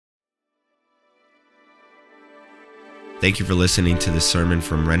Thank you for listening to this sermon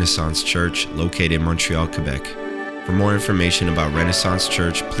from Renaissance Church, located in Montreal, Quebec. For more information about Renaissance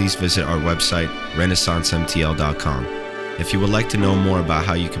Church, please visit our website, renaissancemtl.com. If you would like to know more about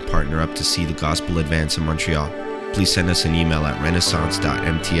how you can partner up to see the gospel advance in Montreal, please send us an email at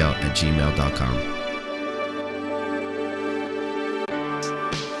renaissance.mtl@gmail.com.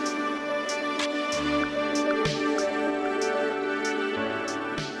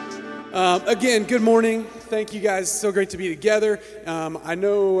 Again, good morning. Thank you guys. So great to be together.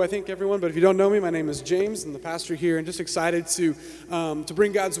 I think everyone, but if you don't know me, my name is James. I'm the pastor here, and just excited to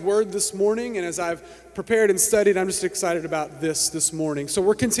bring God's word this morning. And as I've prepared and studied, I'm just excited about this morning. So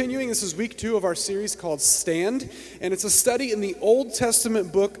we're continuing. This is week 2 of our series called Stand, and it's a study in the Old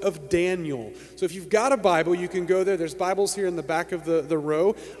Testament book of Daniel. So if you've got a Bible, you can go there. There's Bibles here in the back of the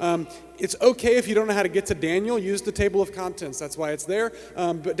row. It's okay if you don't know how to get to Daniel. Use the table of contents. That's why it's there.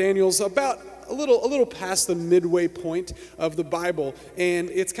 But Daniel's about a little past the midway point of the Bible, and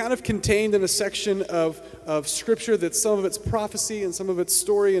it's kind of contained in a section of Scripture that's some of its prophecy and some of its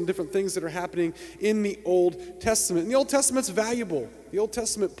story and different things that are happening in the Old Testament. And the Old Testament's valuable. The Old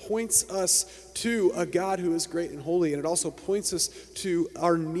Testament points us to a God who is great and holy, and it also points us to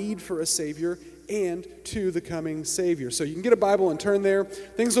our need for a Savior and to the coming Savior. So you can get a Bible and turn there.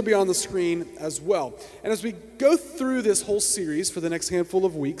 Things will be on the screen as well. And as we go through this whole series for the next handful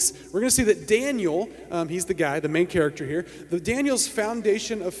of weeks, we're going to see that Daniel, he's the guy, the main character here, Daniel's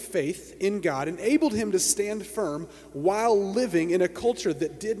foundation of faith in God enabled him to stand firm while living in a culture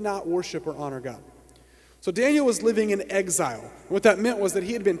that did not worship or honor God. So Daniel was living in exile. What that meant was that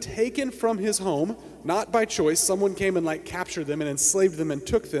he had been taken from his home, not by choice. Someone came and captured them and enslaved them and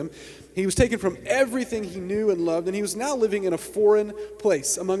took them. He was taken from everything he knew and loved, and he was now living in a foreign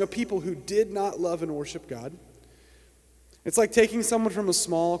place among a people who did not love and worship God. It's like taking someone from a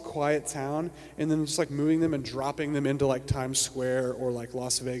small, quiet town and then just moving them and dropping them into Times Square or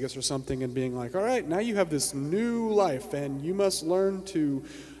Las Vegas or something and being like, all right, now you have this new life and you must learn to,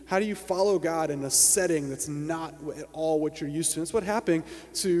 how do you follow God in a setting that's not at all what you're used to? And that's what happened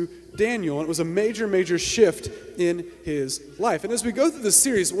to Daniel, and it was a major, major shift in his life. And as we go through this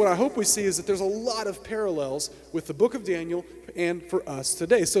series, what I hope we see is that there's a lot of parallels with the book of Daniel and for us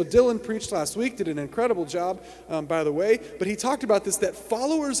today. So Dylan preached last week, did an incredible job, by the way, but he talked about this, that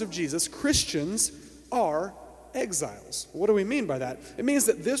followers of Jesus, Christians, are exiles. What do we mean by that? It means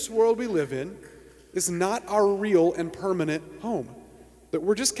that this world we live in is not our real and permanent home. That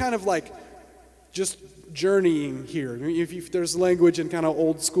we're just kind of just journeying here. I mean, if there's language and kind of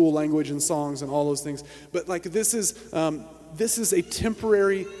old school language and songs and all those things, but this is a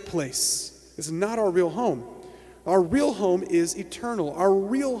temporary place. It's not our real home. Our real home is eternal. Our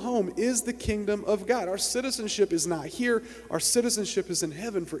real home is the kingdom of God. Our citizenship is not here. Our citizenship is in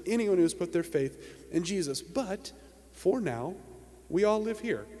heaven for anyone who has put their faith in Jesus. But for now, we all live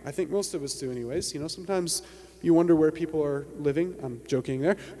here. I think most of us do anyways. Sometimes you wonder where people are living. I'm joking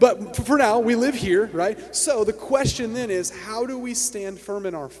there. But for now, we live here, right? So the question then is, how do we stand firm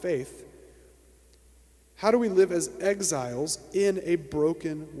in our faith? How do we live as exiles in a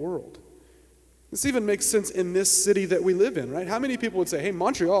broken world? This even makes sense in this city that we live in, right? How many people would say, hey,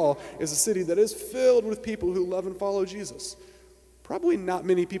 Montreal is a city that is filled with people who love and follow Jesus? Probably not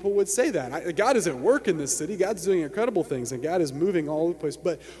many people would say that. God is at work in this city. God's doing incredible things, and God is moving all over the place.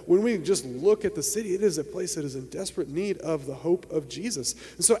 But when we just look at the city, it is a place that is in desperate need of the hope of Jesus.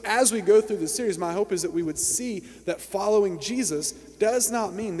 And so as we go through this series, my hope is that we would see that following Jesus does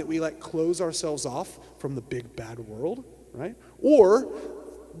not mean that we close ourselves off from the big, bad world, right? Or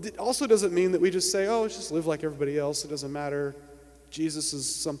it also doesn't mean that we just say, oh, let's just live like everybody else. It doesn't matter. Jesus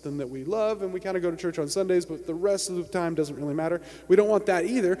is something that we love, and we kind of go to church on Sundays, but the rest of the time doesn't really matter. We don't want that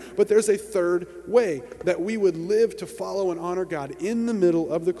either, but there's a third way that we would live to follow and honor God in the middle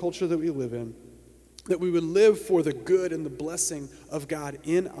of the culture that we live in, that we would live for the good and the blessing of God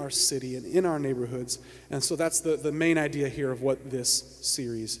in our city and in our neighborhoods. And so that's the main idea here of what this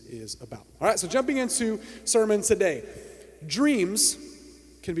series is about. All right, so jumping into sermon today. Dreams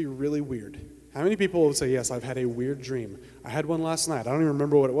can be really weird. How many people would say, yes, I've had a weird dream? I had one last night. I don't even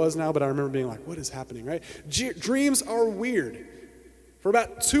remember what it was now, but I remember being like, what is happening, right? Dreams are weird. For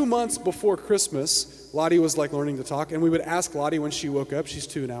about 2 months before Christmas, Lottie was learning to talk, and we would ask Lottie when she woke up, she's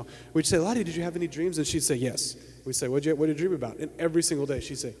 2 now, we'd say, Lottie, did you have any dreams? And she'd say, yes. We'd say, what did you dream about? And every single day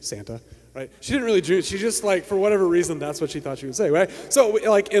she'd say, Santa, right? She didn't really dream. She just for whatever reason, that's what she thought she would say, right? So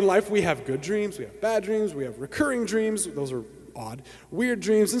in life, we have good dreams, we have bad dreams, we have recurring dreams. Those are odd, weird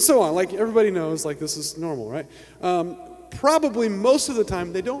dreams, and so on. Everybody knows, this is normal, right? Probably most of the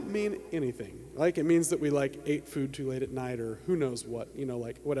time, they don't mean anything. Like, it means that we like ate food too late at night or who knows what,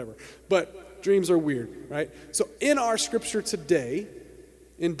 like whatever. But dreams are weird, right? So in our scripture today,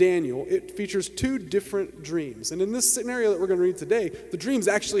 in Daniel, it features two different dreams. And in this scenario that we're going to read today, the dreams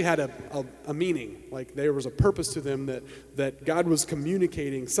actually had a meaning. Like, there was a purpose to them that God was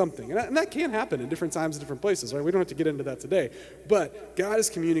communicating something. And that can happen in different times and different places, right? We don't have to get into that today. But God is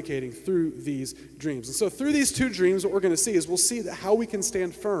communicating through these dreams. And so through these two dreams, what we're going to see is we'll see how we can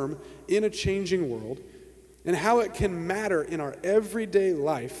stand firm in a changing world and how it can matter in our everyday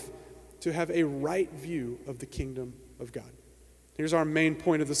life to have a right view of the kingdom of God. Here's our main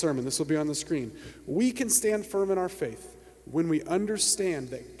point of the sermon. This will be on the screen. We can stand firm in our faith when we understand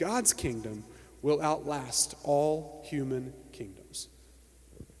that God's kingdom will outlast all human kingdoms.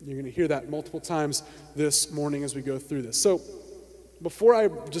 You're going to hear that multiple times this morning as we go through this. So, before I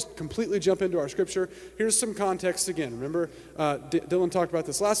just completely jump into our scripture, here's some context again. Remember, Dylan talked about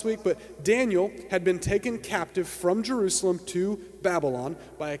this last week, but Daniel had been taken captive from Jerusalem to Babylon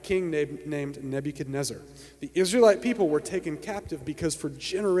by a king named Nebuchadnezzar. The Israelite people were taken captive because for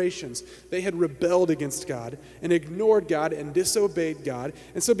generations they had rebelled against God and ignored God and disobeyed God.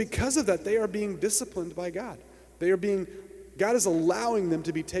 And so because of that, they are being disciplined by God. God is allowing them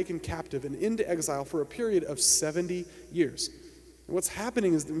to be taken captive and into exile for a period of 70 years. And what's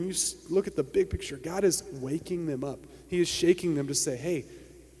happening is that when you look at the big picture, God is waking them up. He is shaking them to say, hey,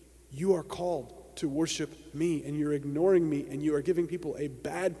 you are called to worship me, and you're ignoring me, and you are giving people a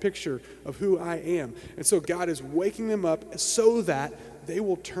bad picture of who I am. And so God is waking them up so that they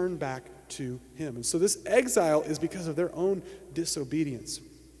will turn back to him. And so this exile is because of their own disobedience.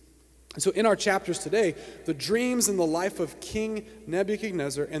 And so in our chapters today, the dreams and the life of King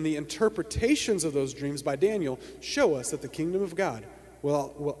Nebuchadnezzar and the interpretations of those dreams by Daniel show us that the kingdom of God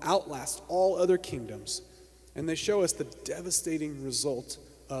will outlast all other kingdoms. And they show us the devastating result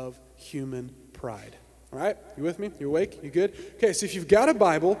of human pride. All right? You with me? You awake? You good? Okay, so if you've got a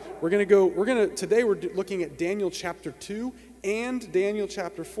Bible, today we're looking at Daniel chapter 2 and Daniel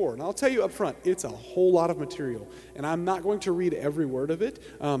chapter 4. And I'll tell you up front, it's a whole lot of material. And I'm not going to read every word of it.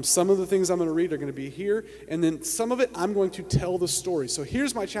 Some of the things I'm going to read are going to be here. And then some of it, I'm going to tell the story. So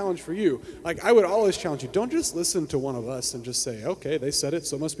here's my challenge for you. Like, I would always challenge you, don't just listen to one of us and just say, okay, they said it,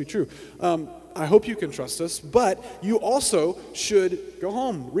 so it must be true. I hope you can trust us, but you also should go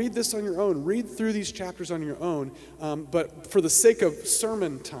home, read this on your own, read through these chapters on your own. But for the sake of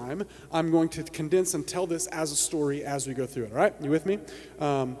sermon time, I'm going to condense and tell this as a story as we go through it. All right? You with me?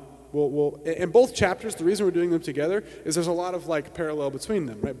 In both chapters, the reason we're doing them together is there's a lot of parallel between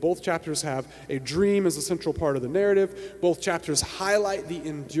them, right? Both chapters have a dream as a central part of the narrative. Both chapters highlight the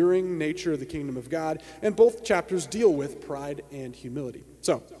enduring nature of the kingdom of God, and both chapters deal with pride and humility.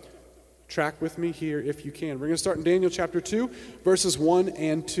 So, track with me here if you can. We're going to start in Daniel chapter 2, verses 1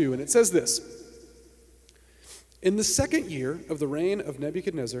 and 2, and it says this. In the second year of the reign of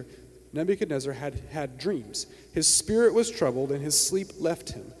Nebuchadnezzar had dreams. His spirit was troubled, and his sleep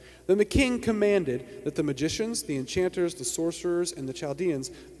left him. Then the king commanded that the magicians, the enchanters, the sorcerers, and the Chaldeans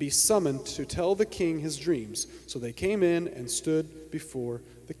be summoned to tell the king his dreams. So they came in and stood before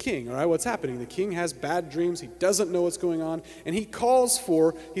the king. All right, what's happening? The king has bad dreams. He doesn't know what's going on. And he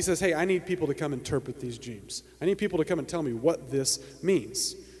says, hey, I need people to come interpret these dreams. I need people to come and tell me what this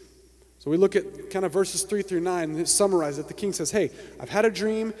means. So we look at kind of verses 3 through 9 and summarize it. The king says, hey, I've had a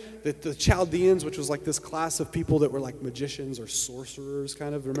dream that the Chaldeans, which was like this class of people that were like magicians or sorcerers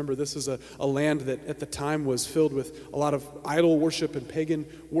kind of. Remember, this is a land that at the time was filled with a lot of idol worship and pagan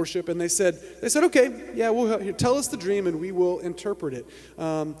worship. And they said, okay, yeah, tell us the dream and we will interpret it.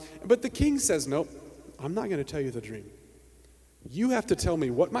 But the king says, nope, I'm not going to tell you the dream. You have to tell me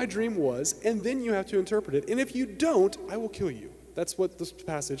what my dream was, and then you have to interpret it. And if you don't, I will kill you. That's what this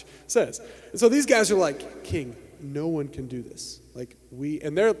passage says. And so these guys are like, King, no one can do this.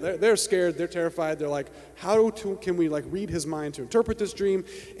 And they're scared, they're terrified. They're like, can we read his mind to interpret this dream?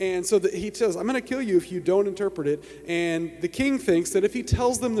 And so he says, I'm going to kill you if you don't interpret it. And the king thinks that if he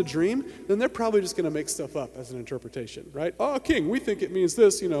tells them the dream, then they're probably just going to make stuff up as an interpretation, right? Oh, king, we think it means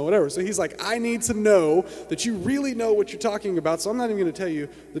this, whatever. So he's like, I need to know that you really know what you're talking about, so I'm not even going to tell you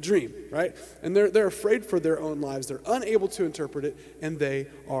the dream, right? And they're afraid for their own lives. They're unable to interpret it, and they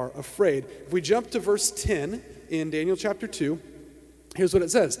are afraid. If we jump to verse 10 in Daniel chapter 2, here's what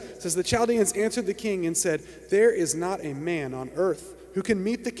it says. It says, the Chaldeans answered the king and said, there is not a man on earth who can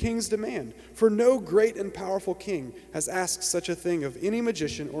meet the king's demand, for no great and powerful king has asked such a thing of any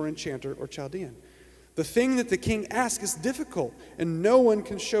magician or enchanter or Chaldean. The thing that the king asks is difficult, and no one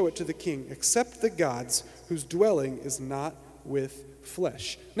can show it to the king except the gods whose dwelling is not with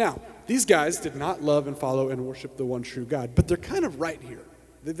flesh. Now, these guys did not love and follow and worship the one true God, but they're kind of right here.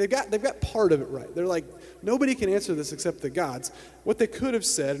 They've got part of it right. They're like, nobody can answer this except the gods. What they could have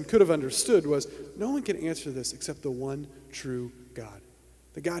said and could have understood was, no one can answer this except the one true God.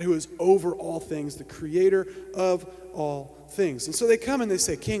 The God who is over all things, the creator of all things. And so they come and they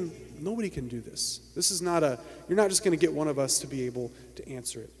say, King, nobody can do this. This is you're not just going to get one of us to be able to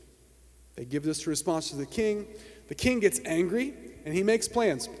answer it. They give this response to the king. The king gets angry and he makes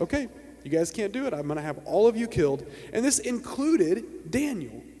plans. Okay, you guys can't do it. I'm going to have all of you killed. And this included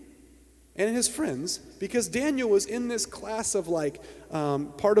Daniel and his friends, because Daniel was in this class of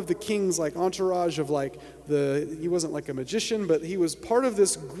part of the king's entourage of he wasn't like a magician, but he was part of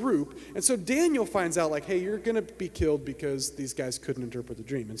this group. And so Daniel finds out hey, you're going to be killed because these guys couldn't interpret the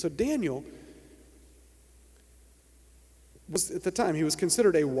dream. And so Daniel was, at the time, he was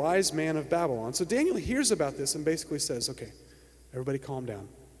considered a wise man of Babylon. So Daniel hears about this and basically says, okay, everybody calm down.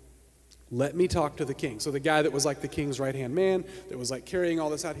 Let me talk to the king. So the guy that was the king's right-hand man, that was carrying all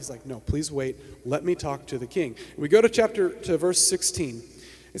this out, he's like, no, please wait. Let me talk to the king. We go to verse 16.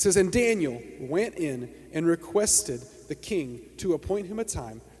 It says, and Daniel went in and requested the king to appoint him a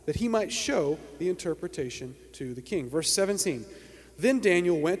time that he might show the interpretation to the king. Verse 17. Then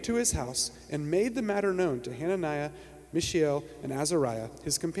Daniel went to his house and made the matter known to Hananiah, Mishael, and Azariah,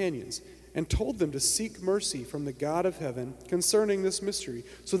 his companions, and told them to seek mercy from the God of heaven concerning this mystery,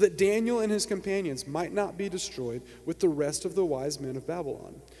 so that Daniel and his companions might not be destroyed with the rest of the wise men of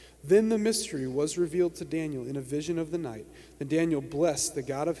Babylon. Then the mystery was revealed to Daniel in a vision of the night. Then Daniel blessed the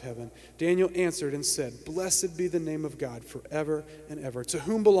God of heaven. Daniel answered and said, blessed be the name of God forever and ever, to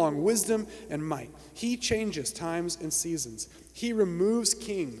whom belong wisdom and might. He changes times and seasons. He removes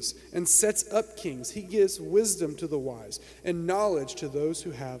kings and sets up kings. He gives wisdom to the wise and knowledge to those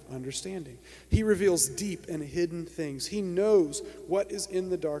who have understanding. He reveals deep and hidden things. He knows what is in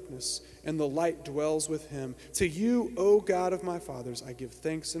the darkness, and the light dwells with him. To you, O God of my fathers, I give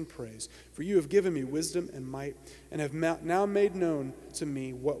thanks and praise, for you have given me wisdom and might, and have now made known to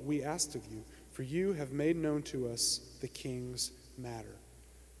me what we asked of you. For you have made known to us the king's matter.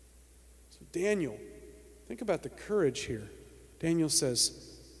 So Daniel, think about the courage here. Daniel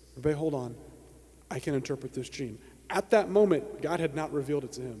says, everybody hold on, I can interpret this dream. At that moment, God had not revealed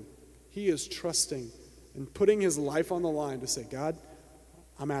it to him. He is trusting and putting his life on the line to say, God,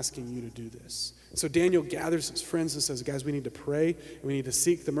 I'm asking you to do this. So Daniel gathers his friends and says, guys, we need to pray, and we need to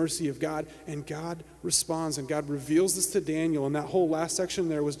seek the mercy of God. And God responds, and God reveals this to Daniel. And that whole last section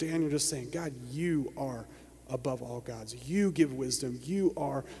there was Daniel just saying, God, you are above all gods. You give wisdom. You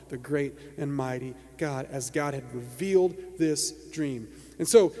are the great and mighty God, as God had revealed this dream. And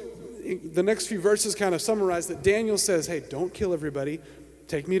so the next few verses kind of summarize that Daniel says, hey, don't kill everybody.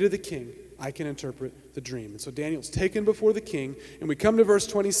 Take me to the king. I can interpret the dream. And so Daniel's taken before the king, and we come to verse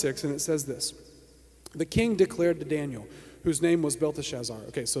 26, and it says this. The king declared to Daniel, whose name was Belteshazzar.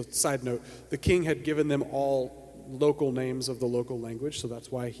 Okay, so side note, the king had given them all local names of the local language, so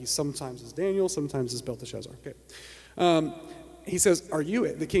that's why he sometimes is Daniel, sometimes is Belteshazzar. Okay. He says,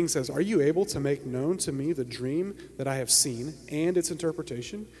 the king says, are you able to make known to me the dream that I have seen and its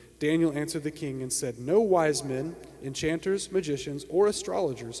interpretation? Daniel answered the king and said, no wise men, enchanters, magicians, or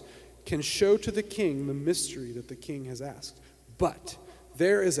astrologers can show to the king the mystery that the king has asked. But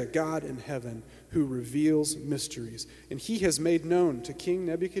there is a God in heaven who reveals mysteries, and he has made known to King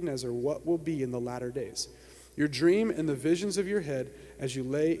Nebuchadnezzar what will be in the latter days. Your dream and the visions of your head as you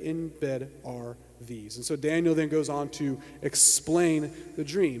lay in bed are these. And so Daniel then goes on to explain the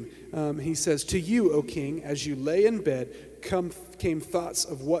dream. He says, to you, O king, as you lay in bed, came thoughts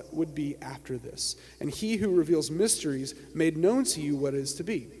of what would be after this. And he who reveals mysteries made known to you what is to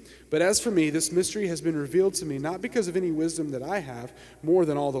be. But as for me, this mystery has been revealed to me, not because of any wisdom that I have, more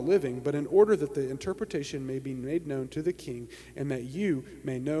than all the living, but in order that the interpretation may be made known to the king, and that you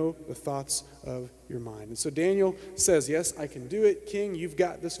may know the thoughts of your mind. And so Daniel says, yes, I can do it. King, you've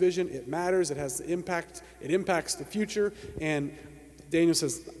got this vision. It matters. It has the impact. It impacts the future. And Daniel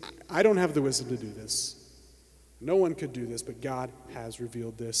says, I don't have the wisdom to do this. No one could do this, but God has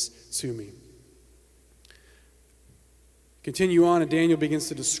revealed this to me. Continue on, and Daniel begins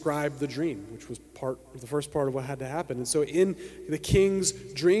to describe the dream, which was the first part of what had to happen. And so in the king's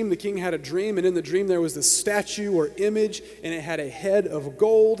dream, the king had a dream, and in the dream there was this statue or image, and it had a head of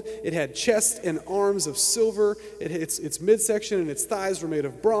gold. It had chest and arms of silver. Its midsection and its thighs were made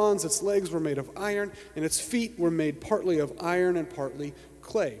of bronze. Its legs were made of iron, and its feet were made partly of iron and partly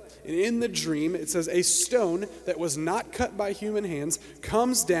clay. And in the dream, it says, a stone that was not cut by human hands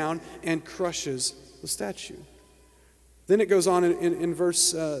comes down and crushes the statue. Then it goes on in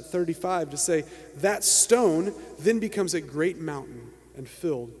verse 35 to say, that stone then becomes a great mountain and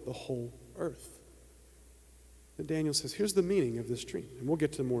filled the whole earth. And Daniel says, here's the meaning of this dream. And we'll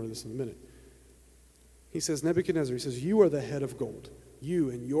get to more of this in a minute. He says, Nebuchadnezzar, he says, you are the head of gold. You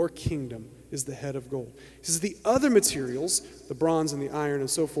and your kingdom is the head of gold. He says, the other materials, the bronze and the iron and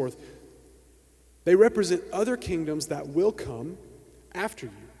so forth, they represent other kingdoms that will come after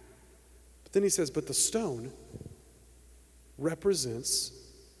you. But then he says, but the stone represents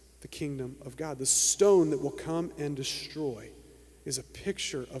the kingdom of God. The stone that will come and destroy is a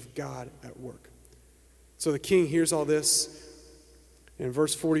picture of God at work. So the king hears all this. And in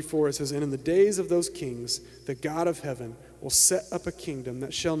verse 44 it says, and in the days of those kings, the God of heaven will set up a kingdom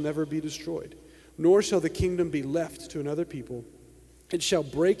that shall never be destroyed, nor shall the kingdom be left to another people. It shall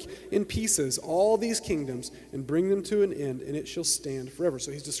break in pieces all these kingdoms and bring them to an end, and it shall stand forever.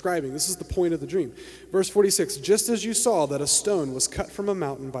 So he's describing, this is the point of the dream. Verse 46, just as you saw that a stone was cut from a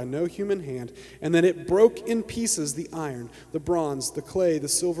mountain by no human hand, and that it broke in pieces the iron, the bronze, the clay, the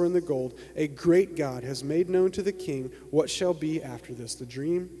silver, and the gold, a great God has made known to the king what shall be after this. The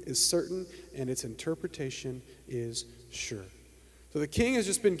dream is certain, and its interpretation is sure. So the king has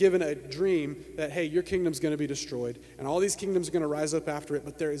just been given a dream that, hey, your kingdom's going to be destroyed, and all these kingdoms are going to rise up after it,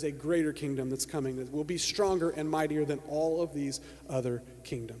 but there is a greater kingdom that's coming that will be stronger and mightier than all of these other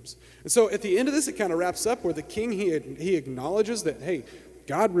kingdoms. And so at the end of this, it kind of wraps up where the king, he acknowledges that, hey,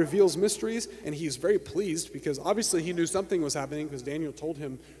 God reveals mysteries, and he's very pleased because obviously he knew something was happening because Daniel told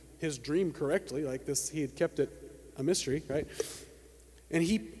him his dream correctly, like this, he had kept it a mystery, right? And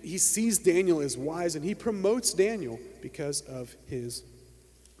he sees Daniel as wise, and he promotes Daniel because of his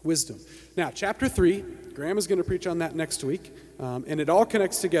wisdom. Now, chapter 3, Graham is going to preach on that next week, and it all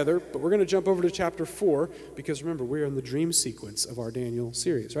connects together, but we're going to jump over to chapter 4, because remember, we're in the dream sequence of our Daniel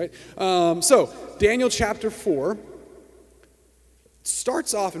series, right? So, Daniel chapter 4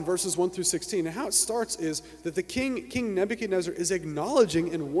 starts off in verses 1 through 16, and how it starts is that the King Nebuchadnezzar is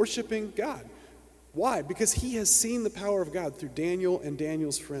acknowledging and worshiping God. Why? Because he has seen the power of God through Daniel and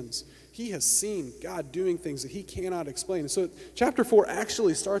Daniel's friends. He has seen God doing things that he cannot explain. And so chapter 4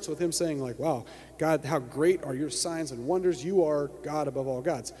 actually starts with him saying, like, wow, God, how great are your signs and wonders. You are God above all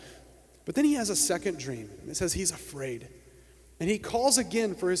gods. But then he has a second dream. It says he's afraid. And he calls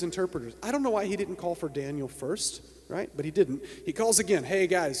again for his interpreters. I don't know why he didn't call for Daniel first, right? But he didn't. He calls again, hey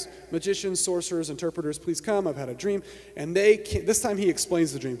guys, magicians, sorcerers, interpreters, please come. I've had a dream. And this time he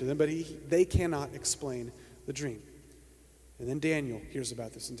explains the dream to them, but they cannot explain the dream. And then Daniel hears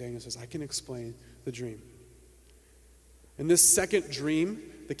about this, and Daniel says, I can explain the dream. In this second dream,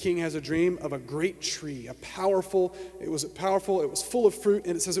 the king has a dream of a great tree, it was full of fruit,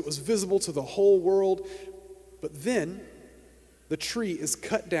 and it says it was visible to the whole world. But then the tree is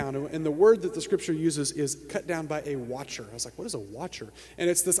cut down, and the word that the scripture uses is cut down by a watcher. I was like, what is a watcher?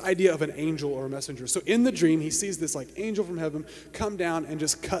 And it's this idea of an angel or a messenger. So in the dream, he sees this like angel from heaven come down and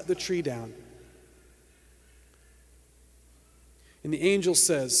just cut the tree down. And the angel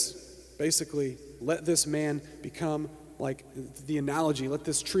says, basically, let this man become like, the analogy, let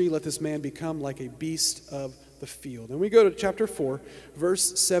this man become like a beast of the field. And we go to chapter 4,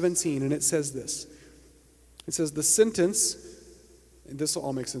 verse 17, and it says this. It says, the sentence, and this will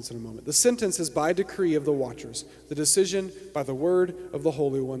all make sense in a moment. The sentence is by decree of the watchers, the decision by the word of the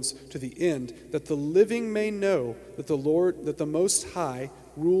holy ones, to the end that the living may know that the Most High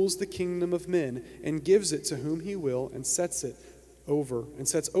rules the kingdom of men and gives it to whom he will and sets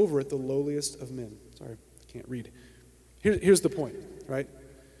over it the lowliest of men. Sorry, I can't read. Here's the point, right?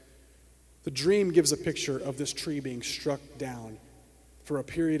 The dream gives a picture of this tree being struck down for a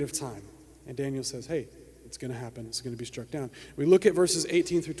period of time. And Daniel says, hey, it's going to happen. It's going to be struck down. We look at verses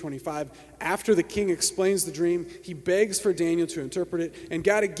 18 through 25. After the king explains the dream, he begs for Daniel to interpret it, and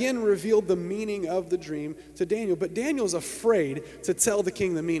God again revealed the meaning of the dream to Daniel. But Daniel's afraid to tell the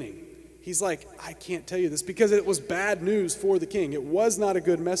king the meaning. He's like, I can't tell you this because it was bad news for the king. It was not a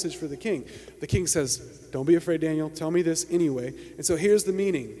good message for the king. The king says, don't be afraid, Daniel. Tell me this anyway. And so here's the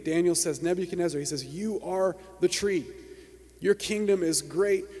meaning. Daniel says, Nebuchadnezzar, he says, you are the tree. Your kingdom is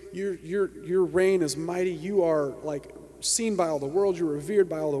great. Your reign is mighty. You are like seen by all the world. You're revered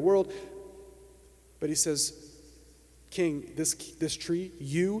by all the world. But he says, King, this tree,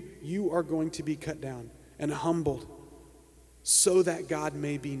 you are going to be cut down and humbled so that God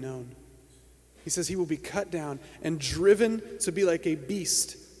may be known. He says he will be cut down and driven to be like a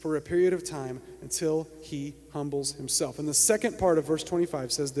beast for a period of time until he humbles himself. And the second part of verse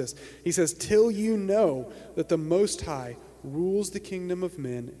 25 says this. He says, till you know that the Most High rules the kingdom of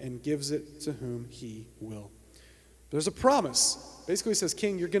men and gives it to whom he will. There's a promise. Basically he says,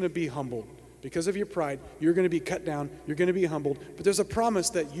 King, you're going to be humbled. Because of your pride, you're going to be cut down, you're going to be humbled, but there's a promise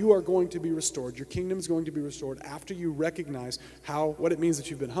that you are going to be restored. Your kingdom is going to be restored after you recognize what it means that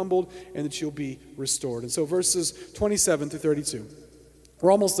you've been humbled and that you'll be restored. And so verses 27 through 32.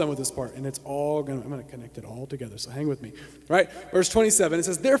 We're almost done with this part, and I'm going to connect it all together, so hang with me. All right, verse 27, it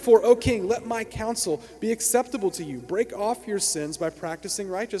says, "Therefore, O king, let my counsel be acceptable to you. Break off your sins by practicing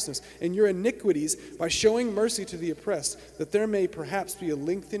righteousness, and your iniquities by showing mercy to the oppressed, that there may perhaps be a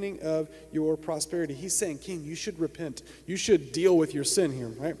lengthening of your prosperity." He's saying, King, you should repent. You should deal with your sin here,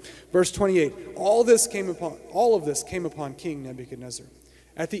 right? Verse 28, all of this came upon King Nebuchadnezzar.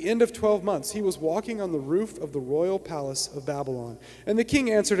 At the end of 12 months, he was walking on the roof of the royal palace of Babylon. And the king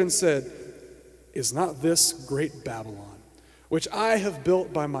answered and said, "Is not this great Babylon, which I have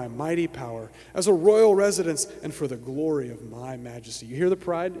built by my mighty power, as a royal residence and for the glory of my majesty?" You hear the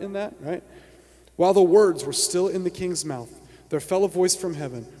pride in that, right? While the words were still in the king's mouth, there fell a voice from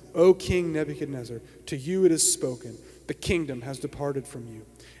heaven, "O King Nebuchadnezzar, to you it is spoken, the kingdom has departed from you.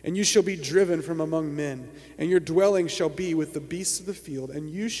 And you shall be driven from among men, and your dwelling shall be with the beasts of the field, and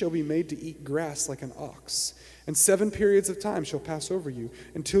you shall be made to eat grass like an ox. And 7 periods of time shall pass over you,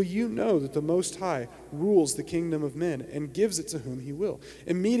 until you know that the Most High rules the kingdom of men, and gives it to whom he will."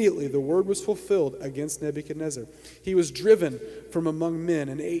 Immediately the word was fulfilled against Nebuchadnezzar. He was driven from among men,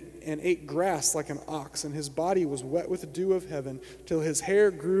 and ate grass like an ox, and his body was wet with the dew of heaven, till his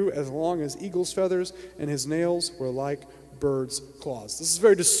hair grew as long as eagle's feathers, and his nails were like bird's claws. This is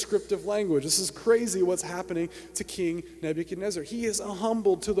very descriptive language. This is crazy what's happening to King Nebuchadnezzar. He is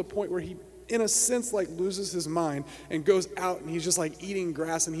humbled to the point where he, in a sense, like loses his mind and goes out and he's just like eating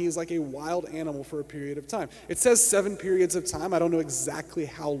grass, and he is like a wild animal for a period of time. It says 7 periods of time. I don't know exactly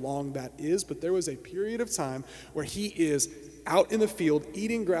how long that is, but there was a period of time where he is out in the field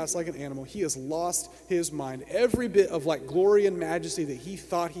eating grass like an animal. He has lost his mind. Every bit of like glory and majesty that he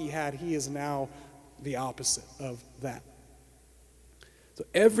thought he had, he is now the opposite of that. So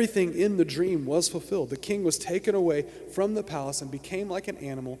everything in the dream was fulfilled. The king was taken away from the palace and became like an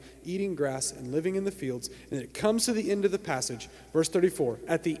animal, eating grass and living in the fields. And it comes to the end of the passage, verse 34.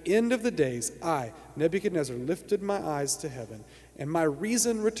 "At the end of the days, I, Nebuchadnezzar, lifted my eyes to heaven, and my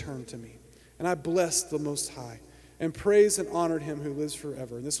reason returned to me. And I blessed the Most High, and praised and honored him who lives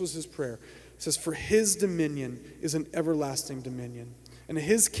forever." And this was his prayer. It says, "For his dominion is an everlasting dominion, and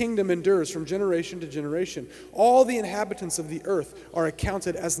his kingdom endures from generation to generation. All the inhabitants of the earth are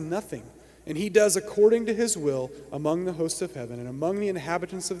accounted as nothing, and he does according to his will among the hosts of heaven and among the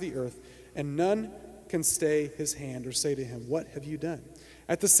inhabitants of the earth, and none can stay his hand or say to him, 'What have you done?'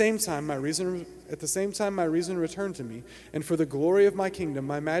 At the same time my reason returned to me, and for the glory of my kingdom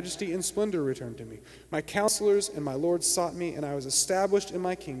my majesty and splendor returned to me. My counselors and my lords sought me, and I was established in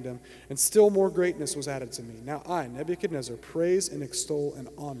my kingdom, and still more greatness was added to me. Now I, Nebuchadnezzar, praise and extol and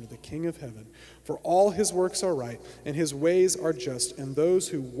honor the King of heaven, for all his works are right, and his ways are just, and those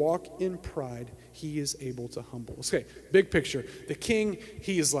who walk in pride he is able to humble." Okay, big picture. The king,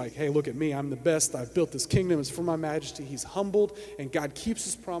 he is like, "Hey, look at me. I'm the best. I've built this kingdom. It's for my majesty." He's humbled, and God keeps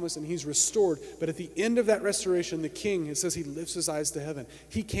his promise, and he's restored. But at the end of that restoration, the king, it says he lifts his eyes to heaven.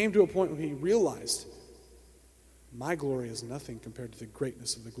 He came to a point where he realized, my glory is nothing compared to the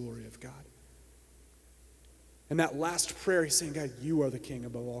greatness of the glory of God. And that last prayer, he's saying, "God, you are the king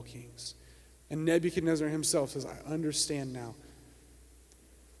above all kings." And Nebuchadnezzar himself says, "I understand now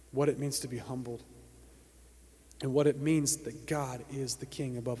what it means to be humbled, and what it means that God is the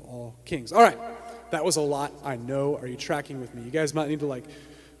king above all kings." All right, that was a lot, I know. Are you tracking with me? You guys might need to like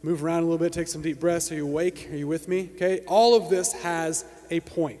move around a little bit, take some deep breaths. Are you awake? Are you with me? Okay, all of this has a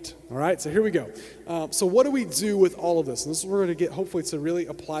point. All right, so here we go. So what do we do with all of this? And this is where we're going to get, hopefully, to really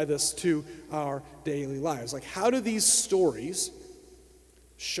apply this to our daily lives. Like, how do these stories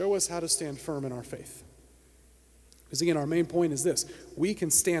show us how to stand firm in our faith? Because again, our main point is this: we can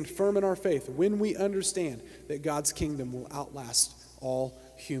stand firm in our faith when we understand that God's kingdom will outlast all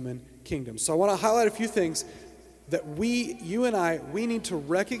human kingdoms. So I want to highlight a few things that you and I need to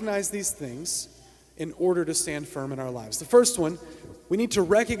recognize these things in order to stand firm in our lives. The first one, we need to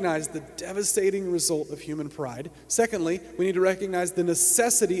recognize the devastating result of human pride. Secondly, we need to recognize the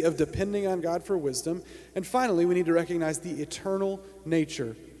necessity of depending on God for wisdom. And finally, we need to recognize the eternal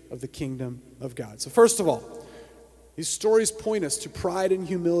nature of the kingdom of God. So first of all, these stories point us to pride and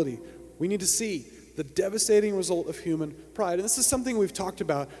humility. We need to see the devastating result of human pride. And this is something we've talked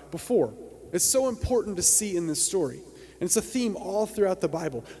about before. It's so important to see in this story. And it's a theme all throughout the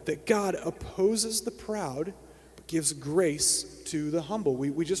Bible, that God opposes the proud, but gives grace to the humble.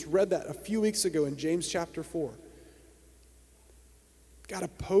 We just read that a few weeks ago in James chapter 4. God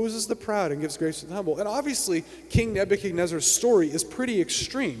opposes the proud and gives grace to the humble. And obviously, King Nebuchadnezzar's story is pretty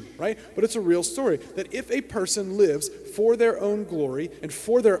extreme, right? But it's a real story. That if a person lives for their own glory and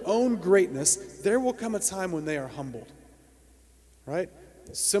for their own greatness, there will come a time when they are humbled, right?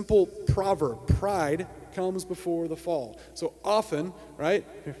 Simple proverb, pride comes before the fall. So often, right?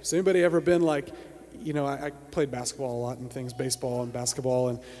 Has anybody ever been like, I played basketball a lot and things, baseball and basketball,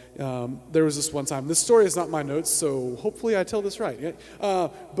 and there was this one time. This story is not my notes, so hopefully I tell this right.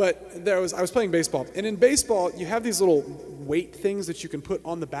 But I was playing baseball, and in baseball you have these little weight things that you can put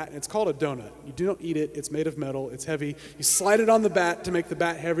on the bat, and it's called a donut. You do not eat it. It's made of metal. It's heavy. You slide it on the bat to make the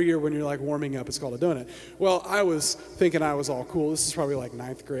bat heavier when you're like warming up. It's called a donut. Well, I was thinking I was all cool. This is probably like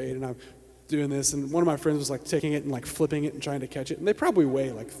 9th grade, and I'm doing this, and one of my friends was like taking it and like flipping it and trying to catch it, and they probably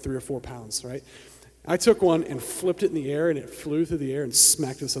weigh like 3 or 4 pounds, right? I took one and flipped it in the air, and it flew through the air and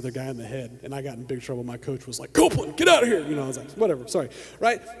smacked this other guy in the head, and I got in big trouble. My coach was like, "Copeland, get out of here!" I was like, "Whatever, sorry."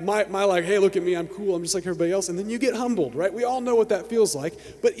 Right? My like, "Hey, look at me, I'm cool. I'm just like everybody else." And then you get humbled, right? We all know what that feels like.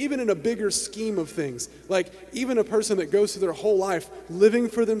 But even in a bigger scheme of things, like even a person that goes through their whole life living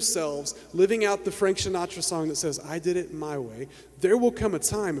for themselves, living out the Frank Sinatra song that says, "I did it my way," there will come a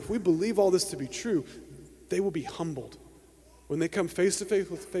time, if we believe all this to be true, they will be humbled when they come face to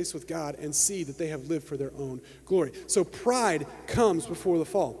face with God and see that they have lived for their own glory. So pride comes before the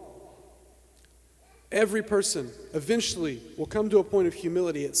fall. Every person eventually will come to a point of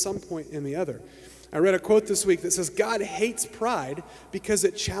humility at some point in the other. I read a quote this week that says, God hates pride because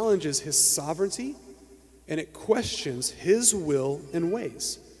it challenges his sovereignty and it questions his will and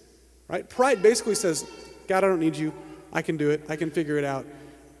ways. Right? Pride basically says, God, I don't need you. I can do it. I can figure it out.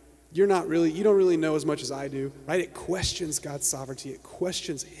 You don't really know as much as I do, right? It questions God's sovereignty. It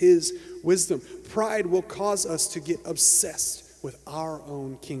questions his wisdom. Pride will cause us to get obsessed with our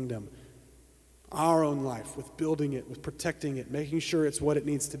own kingdom, our own life, with building it, with protecting it, making sure it's what it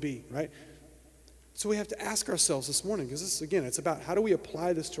needs to be, right? So we have to ask ourselves this morning, because this, again, it's about how do we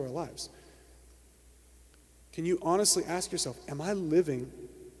apply this to our lives? Can you honestly ask yourself, am I living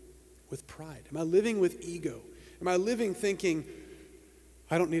with pride? Am I living with ego? Am I living thinking,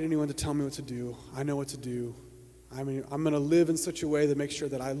 I don't need anyone to tell me what to do. I know what to do. I'm going to live in such a way that makes sure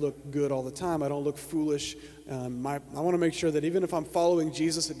that I look good all the time. I don't look foolish. I want to make sure that even if I'm following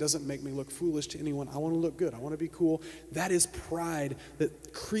Jesus, it doesn't make me look foolish to anyone. I want to look good. I want to be cool. That is pride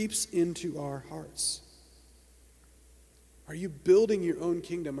that creeps into our hearts. Are you building your own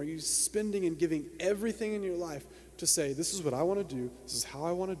kingdom? Are you spending and giving everything in your life to say, this is what I want to do. This is how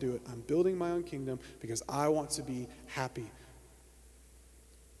I want to do it. I'm building my own kingdom because I want to be happy.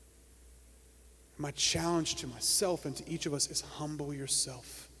 My challenge to myself and to each of us is humble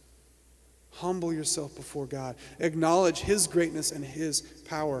yourself. Humble yourself before God. Acknowledge his greatness and his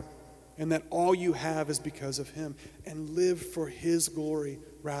power, and that all you have is because of him, and live for his glory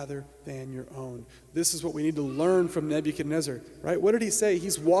rather than your own. This is what we need to learn from Nebuchadnezzar, right? What did he say?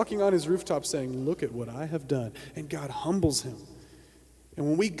 He's walking on his rooftop saying, look at what I have done, and God humbles him. And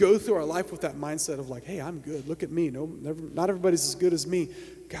when we go through our life with that mindset of like, hey, I'm good, look at me, not everybody's as good as me,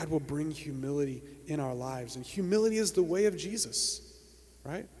 God will bring humility in our lives. And humility is the way of Jesus,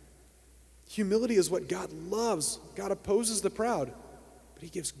 right? Humility is what God loves. God opposes the proud, but he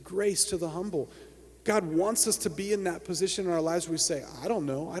gives grace to the humble. God wants us to be in that position in our lives where we say, I don't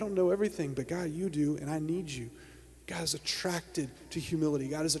know everything, but God, you do, and I need you. God is attracted to humility.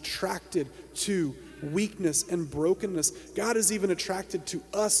 God is attracted to weakness and brokenness. God is even attracted to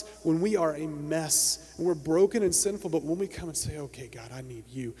us when we are a mess and we're broken and sinful, but when we come and say, okay, God, I need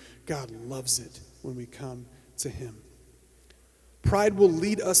you, God loves it when we come to him. Pride will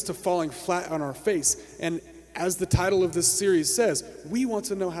lead us to falling flat on our face, and as the title of this series says, we want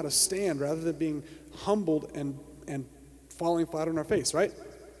to know how to stand rather than being humbled and falling flat on our face, right?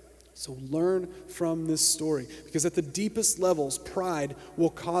 So learn from this story, because at the deepest levels, pride will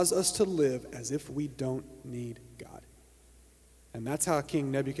cause us to live as if we don't need God. And that's how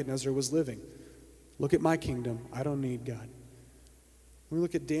King Nebuchadnezzar was living. Look at my kingdom. I don't need God. When we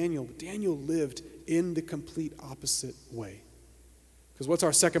look at Daniel, Daniel lived in the complete opposite way. Because what's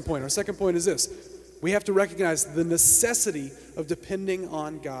our second point? Our second point is this. We have to recognize the necessity of depending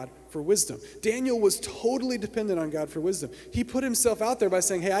on God for wisdom. Daniel was totally dependent on God for wisdom. He put himself out there by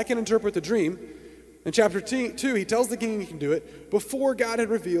saying, hey, I can interpret the dream. In chapter 2, he tells the king he can do it before God had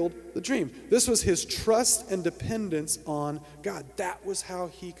revealed the dream. This was his trust and dependence on God. That was how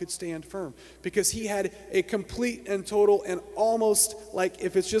he could stand firm, because he had a complete and total and almost like,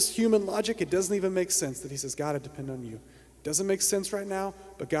 if it's just human logic, it doesn't even make sense that he says, God, I depend on you. It doesn't make sense right now,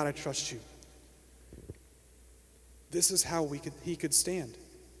 but God, I trust you. This is how he could stand.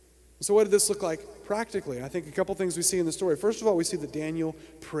 So what did this look like practically? I think a couple things we see in the story. First of all, we see that Daniel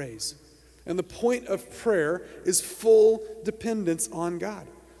prays. And the point of prayer is full dependence on God.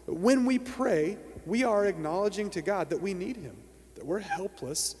 But when we pray, we are acknowledging to God that we need him, that we're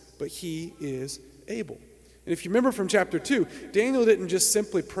helpless, but he is able. And if you remember from chapter 2, Daniel didn't just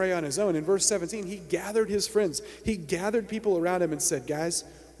simply pray on his own. In verse 17, he gathered his friends. He gathered people around him and said, guys,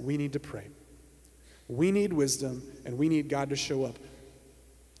 we need to pray. We need wisdom, and we need God to show up.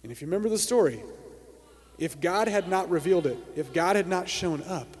 And if you remember the story, if God had not revealed it, if God had not shown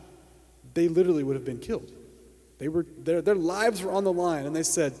up, they literally would have been killed. Their lives were on the line, and they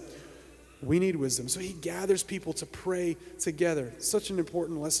said, we need wisdom. So he gathers people to pray together. Such an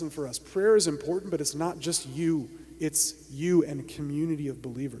important lesson for us. Prayer is important, but it's not just you. It's you and a community of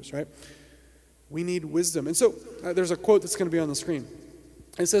believers, right? We need wisdom. And so there's a quote that's going to be on the screen.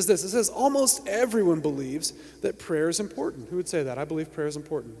 It says this. It says, almost everyone believes that prayer is important. Who would say that? I believe prayer is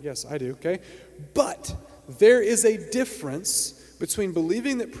important. Yes, I do, okay? But there is a difference between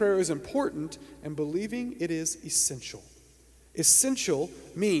believing that prayer is important and believing it is essential. Essential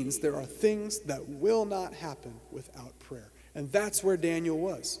means there are things that will not happen without prayer. And that's where Daniel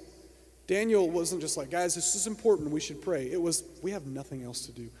was. Daniel wasn't just like, guys, this is important, we should pray. It was, we have nothing else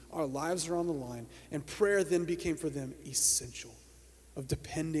to do. Our lives are on the line. And prayer then became for them essential, of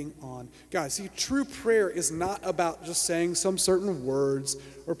depending on God. See, true prayer is not about just saying some certain words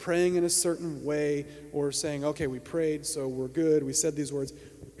or praying in a certain way or saying, okay, we prayed, so we're good, we said these words.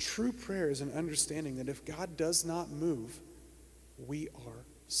 True prayer is an understanding that if God does not move, we are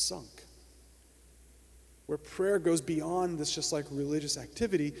sunk. Where prayer goes beyond this just like religious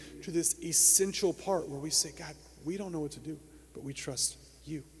activity to this essential part where we say, God, we don't know what to do, but we trust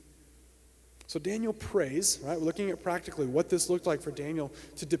you. So Daniel prays, right? We're looking at practically what this looked like for Daniel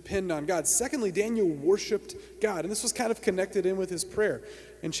to depend on God. Secondly, Daniel worshiped God, and this was kind of connected in with his prayer.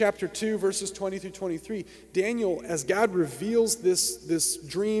 In chapter 2, verses 20 through 23, Daniel, as God reveals this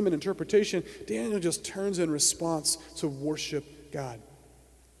dream and interpretation, Daniel just turns in response to worship God.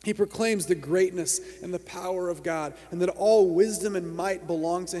 He proclaims the greatness and the power of God, and that all wisdom and might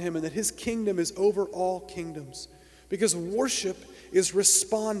belong to him, and that his kingdom is over all kingdoms. Because worship is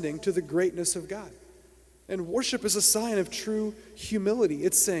responding to the greatness of God. And worship is a sign of true humility.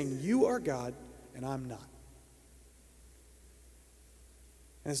 It's saying, you are God, and I'm not.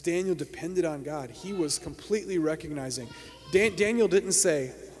 As Daniel depended on God, he was completely recognizing. Daniel didn't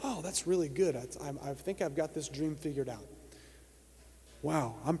say, oh, that's really good. I think I've got this dream figured out.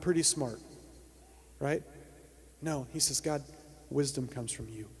 Wow, I'm pretty smart, right? No, he says, God, wisdom comes from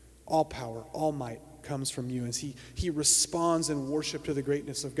you. All power, all might comes from you. As he responds in worship to the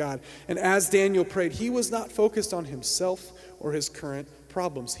greatness of God. And as Daniel prayed, he was not focused on himself or his current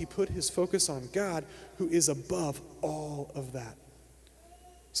problems. He put his focus on God, who is above all of that.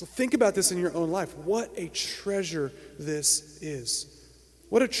 So think about this in your own life. What a treasure this is.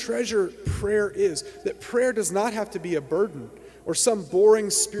 What a treasure prayer is. That prayer does not have to be a burden or some boring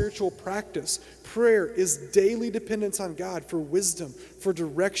spiritual practice. Prayer is daily dependence on God for wisdom, for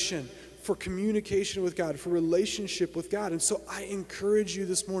direction, for communication with God, for relationship with God. And so I encourage you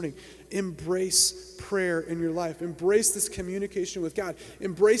this morning, embrace prayer in your life. Embrace this communication with God.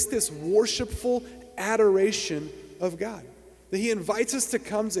 Embrace this worshipful adoration of God. That he invites us to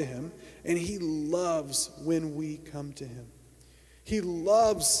come to him, and he loves when we come to him. He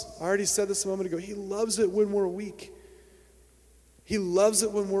loves, I already said this a moment ago, he loves it when we're weak. He loves it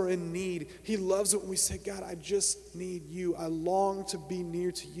when we're in need. He loves it when we say, God, I just need you. I long to be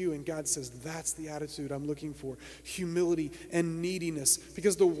near to you. And God says, that's the attitude I'm looking for. Humility and neediness.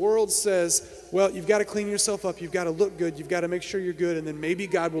 Because the world says, well, you've got to clean yourself up. You've got to look good. You've got to make sure you're good. And then maybe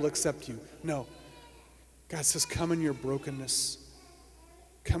God will accept you. No. God says, come in your brokenness.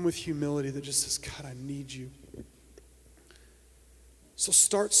 Come with humility that just says, God, I need you. So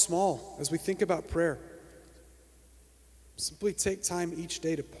start small as we think about prayer. Simply take time each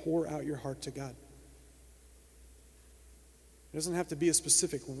day to pour out your heart to God. It doesn't have to be a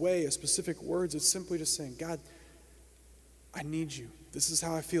specific way, a specific words. It's simply just saying, God, I need you. This is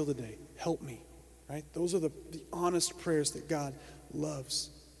how I feel today. Help me. Right? Those are the honest prayers that God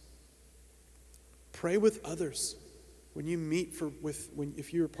loves. Pray with others. When you meet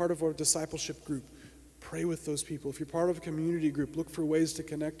if you're part of our discipleship group, pray with those people. If you're part of a community group, look for ways to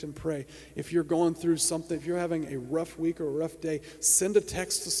connect and pray. If you're going through something, if you're having a rough week or a rough day, send a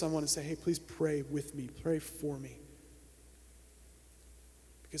text to someone and say, hey, please pray with me. Pray for me.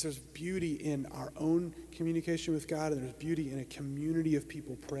 Because there's beauty in our own communication with God, and there's beauty in a community of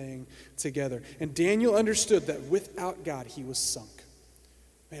people praying together. And Daniel understood that without God, he was sunk.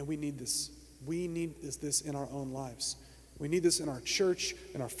 Man, we need this. We need this in our own lives. We need this in our church,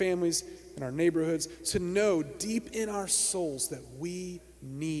 in our families, in our neighborhoods, to know deep in our souls that we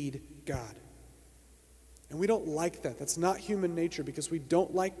need God. And we don't like that. That's not human nature, because we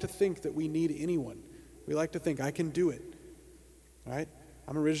don't like to think that we need anyone. We like to think, I can do it. Right?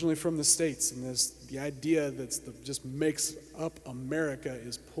 I'm originally from the States, and the idea that just makes up America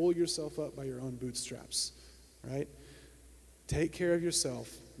is pull yourself up by your own bootstraps. Right? Take care of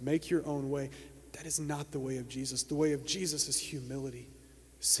yourself. Make your own way. That is not the way of Jesus. The way of Jesus is humility.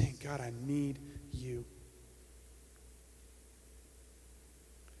 Saying, God, I need you.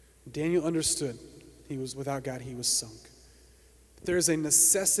 Daniel understood he was without God, he was sunk. There is a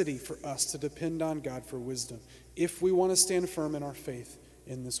necessity for us to depend on God for wisdom if we want to stand firm in our faith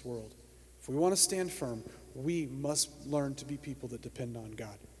in this world. If we want to stand firm, we must learn to be people that depend on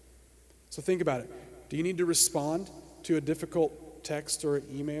God. So think about it. Do you need to respond to a difficult text or an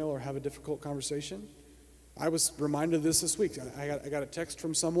email or have a difficult conversation? I was reminded of this week. I got a text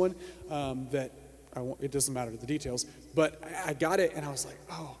from someone it doesn't matter the details, but I got it and I was like,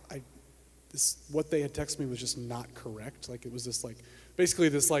 what they had texted me was just not correct. Like it was this basically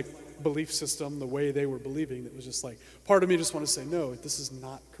this belief system, the way they were believing, that was just part of me just wanted to say, no, this is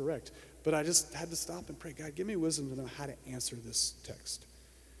not correct. But I just had to stop and pray, God, give me wisdom to know how to answer this text.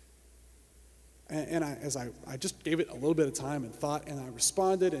 And I just gave it a little bit of time and thought, and I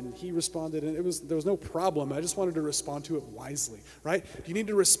responded, and he responded, and there was no problem. I just wanted to respond to it wisely, right? Do you need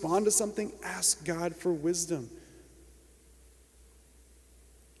to respond to something? Ask God for wisdom.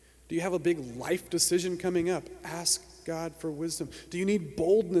 Do you have a big life decision coming up? Ask God for wisdom. Do you need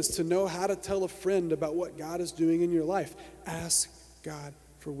boldness to know how to tell a friend about what God is doing in your life? Ask God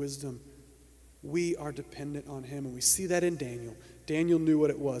for wisdom. We are dependent on him, and we see that in Daniel. Daniel knew what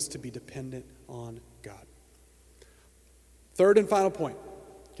it was to be dependent on God. Third and final point.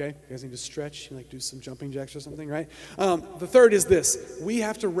 Okay, you guys need to stretch, do some jumping jacks or something, right? The third is this. We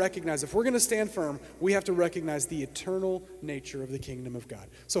have to recognize, if we're going to stand firm, we have to recognize the eternal nature of the kingdom of God.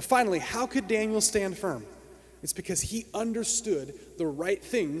 So finally, how could Daniel stand firm? It's because he understood the right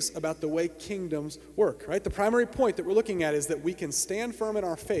things about the way kingdoms work, right? The primary point that we're looking at is that we can stand firm in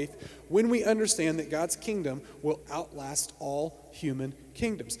our faith when we understand that God's kingdom will outlast all human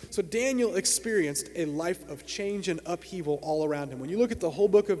kingdoms. So Daniel experienced a life of change and upheaval all around him. When you look at the whole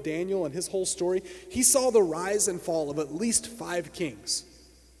book of Daniel and his whole story, he saw the rise and fall of at least 5 kings.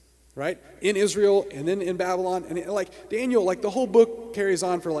 Right? In Israel and then in Babylon. And Daniel, the whole book carries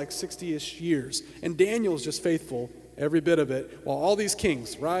on for 60-ish years. And Daniel's just faithful, every bit of it, while all these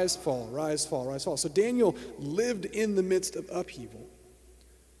kings rise, fall, rise, fall, rise, fall. So Daniel lived in the midst of upheaval.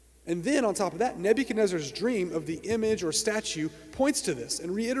 And then on top of that, Nebuchadnezzar's dream of the image or statue points to this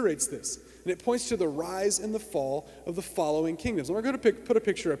and reiterates this. And it points to the rise and the fall of the following kingdoms. And we're going to put a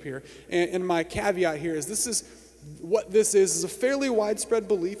picture up here. And my caveat here is what this is a fairly widespread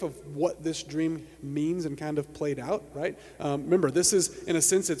belief of what this dream means and kind of played out, right? Remember, this is, in a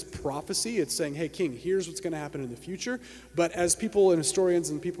sense, it's prophecy. It's saying, hey, king, here's what's going to happen in the future. But as people and historians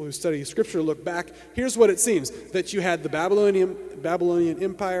and people who study Scripture look back, here's what it seems. That you had the Babylonian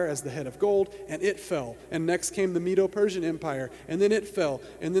Empire as the head of gold, and it fell. And next came the Medo-Persian Empire, and then it fell.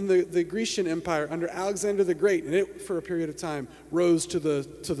 And then the Grecian Empire under Alexander the Great, and it, for a period of time, rose to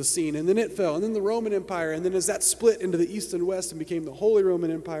the scene. And then it fell. And then the Roman Empire, and then as that split into the East and West and became the Holy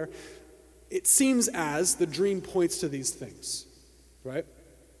Roman Empire, it seems as the dream points to these things, right?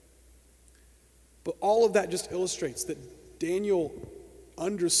 But all of that just illustrates that Daniel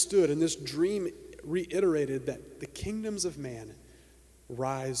understood, and this dream reiterated, that the kingdoms of man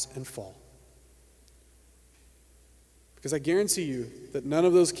rise and fall. Because I guarantee you that none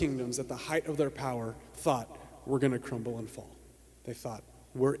of those kingdoms at the height of their power thought, we're going to crumble and fall. They thought,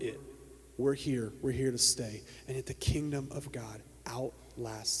 we're it. We're here to stay. And yet the kingdom of God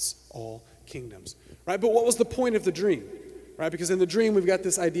outlasts all kingdoms. Right? But what was the point of the dream? Right? Because in the dream we've got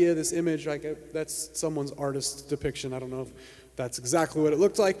this idea, this image, that's someone's artist's depiction. I don't know if that's exactly what it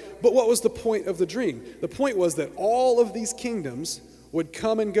looked like. But what was the point of the dream? The point was that all of these kingdoms would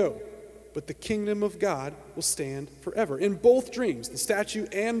come and go, but the kingdom of God will stand forever. In both dreams, the statue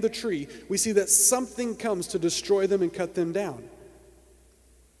and the tree, we see that something comes to destroy them and cut them down.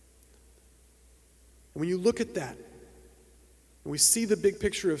 And when you look at that, and we see the big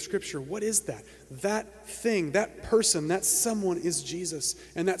picture of Scripture, what is that? That thing, that person, that someone is Jesus.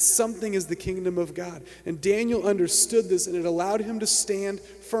 And that something is the kingdom of God. And Daniel understood this, and it allowed him to stand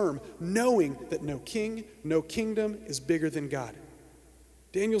firm, knowing that no king, no kingdom is bigger than God.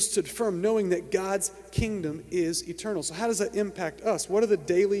 Daniel stood firm, knowing that God's kingdom is eternal. So how does that impact us? What are the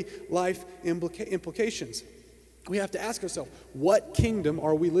daily life implications? We have to ask ourselves, what kingdom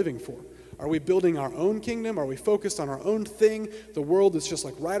are we living for? Are we building our own kingdom? Are we focused on our own thing? The world is just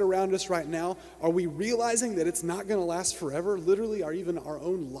like right around us right now. Are we realizing that it's not going to last forever? Literally, even our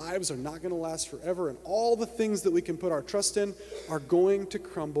own lives are not going to last forever, and all the things that we can put our trust in are going to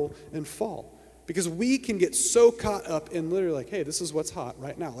crumble and fall. Because we can get so caught up in literally like, hey, this is what's hot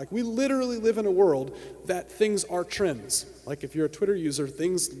right now. Like, we literally live in a world that things are trends. Like, if you're a Twitter user,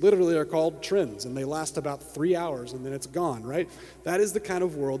 things literally are called trends, and they last about 3 hours, and then it's gone, right? That is the kind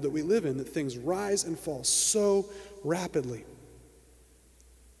of world that we live in, that things rise and fall so rapidly.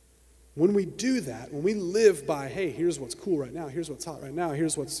 When we do that, when we live by, hey, here's what's cool right now, here's what's hot right now,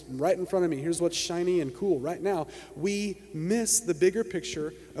 here's what's right in front of me, here's what's shiny and cool right now, we miss the bigger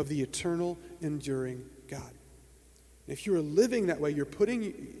picture of the eternal, enduring God. If you are living that way,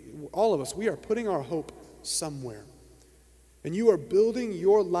 all of us, we are putting our hope somewhere. And you are building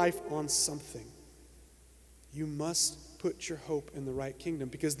your life on something. You must put your hope in the right kingdom,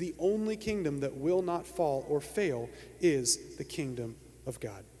 because the only kingdom that will not fall or fail is the kingdom of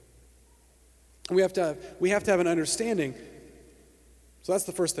God. We have to have an understanding. So that's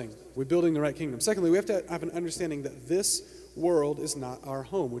the first thing. We're building the right kingdom. Secondly, we have to have an understanding that this world is not our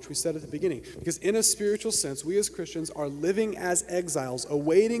home, which we said at the beginning. Because in a spiritual sense, we as Christians are living as exiles,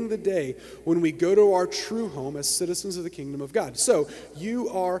 awaiting the day when we go to our true home as citizens of the kingdom of God. So you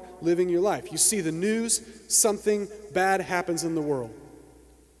are living your life. You see the news, something bad happens in the world.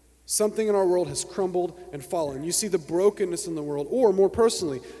 Something in our world has crumbled and fallen. You see the brokenness in the world, or more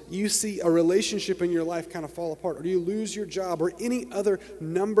personally, you see a relationship in your life kind of fall apart, or you lose your job, or any other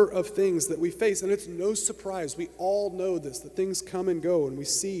number of things that we face. And it's no surprise. We all know this, that things come and go, and we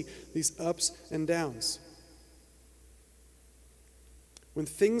see these ups and downs. When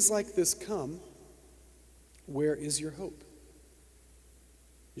things like this come, where is your hope?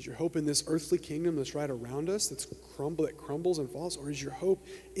 Is your hope in this earthly kingdom that's right around us, that crumbles and falls? Or is your hope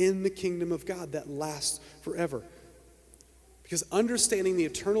in the kingdom of God that lasts forever? Because understanding the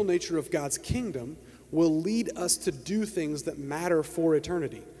eternal nature of God's kingdom will lead us to do things that matter for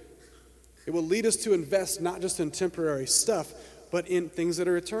eternity. It will lead us to invest not just in temporary stuff, but in things that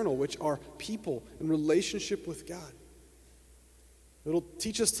are eternal, which are people and relationship with God. It'll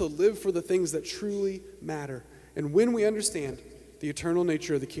teach us to live for the things that truly matter. And when we understand the eternal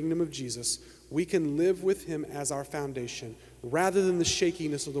nature of the kingdom of Jesus, we can live with him as our foundation rather than the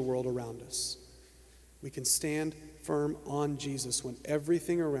shakiness of the world around us. We can stand firm on Jesus when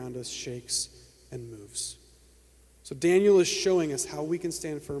everything around us shakes and moves. So Daniel is showing us how we can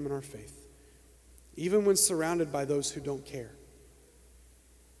stand firm in our faith, even when surrounded by those who don't care.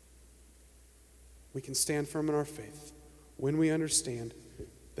 We can stand firm in our faith when we understand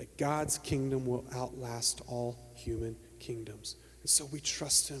that God's kingdom will outlast all human kingdoms. And so we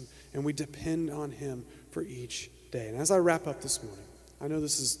trust him and we depend on him for each day. And as I wrap up this morning, I know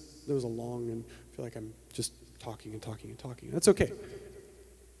there was a long, and I feel like I'm just talking and talking and talking. That's okay.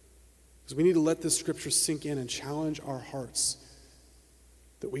 Because we need to let this scripture sink in and challenge our hearts,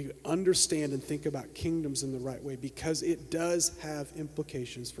 that we understand and think about kingdoms in the right way, because it does have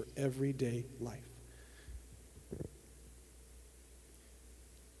implications for everyday life.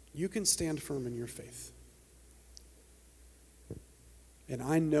 You can stand firm in your faith. And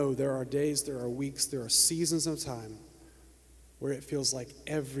I know there are days, there are weeks, there are seasons of time where it feels like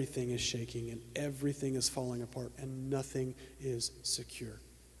everything is shaking and everything is falling apart and nothing is secure.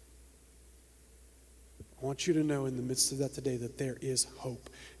 I want you to know in the midst of that today that there is hope.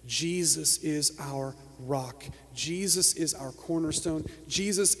 Jesus is our rock. Jesus is our cornerstone.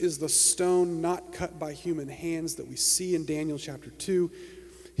 Jesus is the stone not cut by human hands that we see in Daniel chapter 2.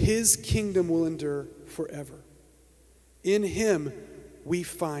 His kingdom will endure forever. In him, we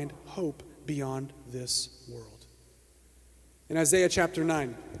find hope beyond this world. In Isaiah chapter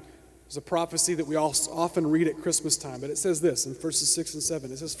 9, there's a prophecy that we often read at Christmas time, but it says this in verses 6 and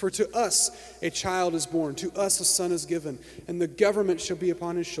 7. It says, "For to us a child is born, to us a son is given, and the government shall be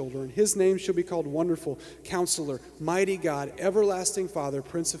upon his shoulder, and his name shall be called Wonderful, Counselor, Mighty God, Everlasting Father,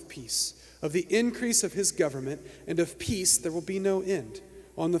 Prince of Peace. Of the increase of his government and of peace there will be no end.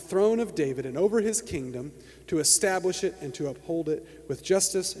 On the throne of David and over his kingdom, to establish it and to uphold it with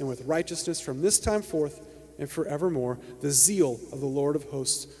justice and with righteousness from this time forth and forevermore. The zeal of the Lord of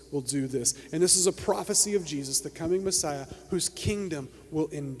hosts will do this." And this is a prophecy of Jesus, the coming Messiah, whose kingdom will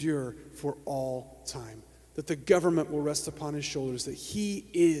endure for all time. That the government will rest upon his shoulders, that he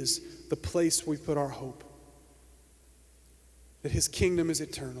is the place we put our hope. That his kingdom is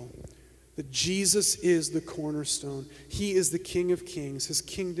eternal. That Jesus is the cornerstone. He is the King of Kings. His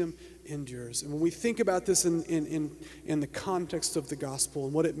kingdom endures. And when we think about this in the context of the gospel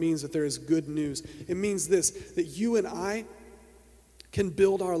and what it means that there is good news, it means this, that you and I, can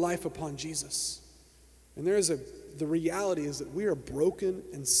build our life upon Jesus. And the reality is that we are broken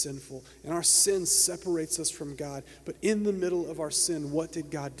and sinful, and our sin separates us from God. But in the middle of our sin, what did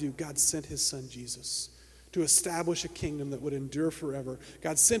God do? God sent his son Jesus to establish a kingdom that would endure forever.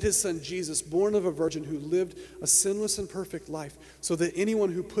 God sent his son Jesus, born of a virgin, who lived a sinless and perfect life, so that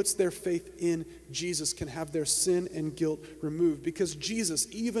anyone who puts their faith in Jesus can have their sin and guilt removed. Because Jesus,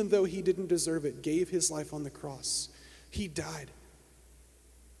 even though he didn't deserve it, gave his life on the cross. He died.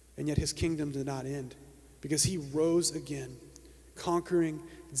 And yet his kingdom did not end, because he rose again, conquering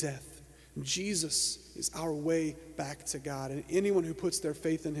death. Jesus is our way back to God. And anyone who puts their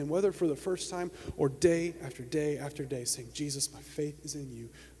faith in him, whether for the first time or day after day after day, saying, Jesus, my faith is in you.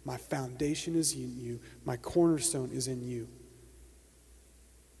 My foundation is in you. My cornerstone is in you.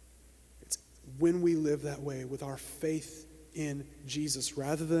 It's when we live that way with our faith in Jesus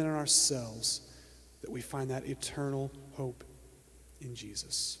rather than in ourselves that we find that eternal hope in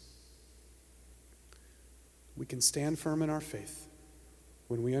Jesus. We can stand firm in our faith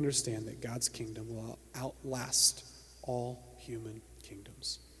when we understand that God's kingdom will outlast all human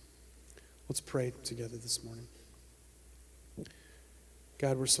kingdoms. Let's pray together this morning.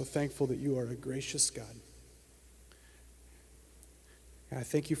 God, we're so thankful that you are a gracious God. God, I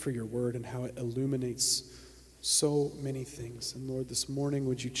thank you for your word and how it illuminates so many things. And Lord, this morning,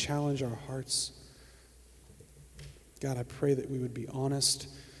 would you challenge our hearts? God, I pray that we would be honest,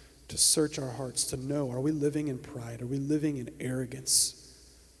 to search our hearts, to know, are we living in pride? Are we living in arrogance?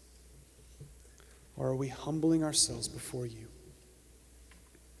 Or are we humbling ourselves before you?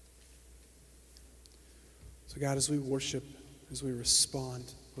 So God, as we worship, as we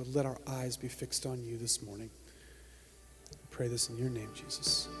respond, Lord, let our eyes be fixed on you this morning. I pray this in your name,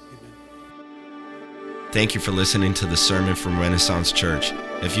 Jesus. Amen. Thank you for listening to the sermon from Renaissance Church.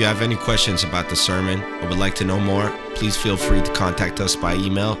 If you have any questions about the sermon or would like to know more, please feel free to contact us by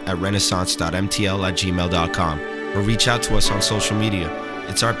email at renaissance.mtl@gmail.com or reach out to us on social media.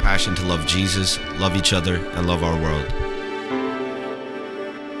 It's our passion to love Jesus, love each other, and love our world.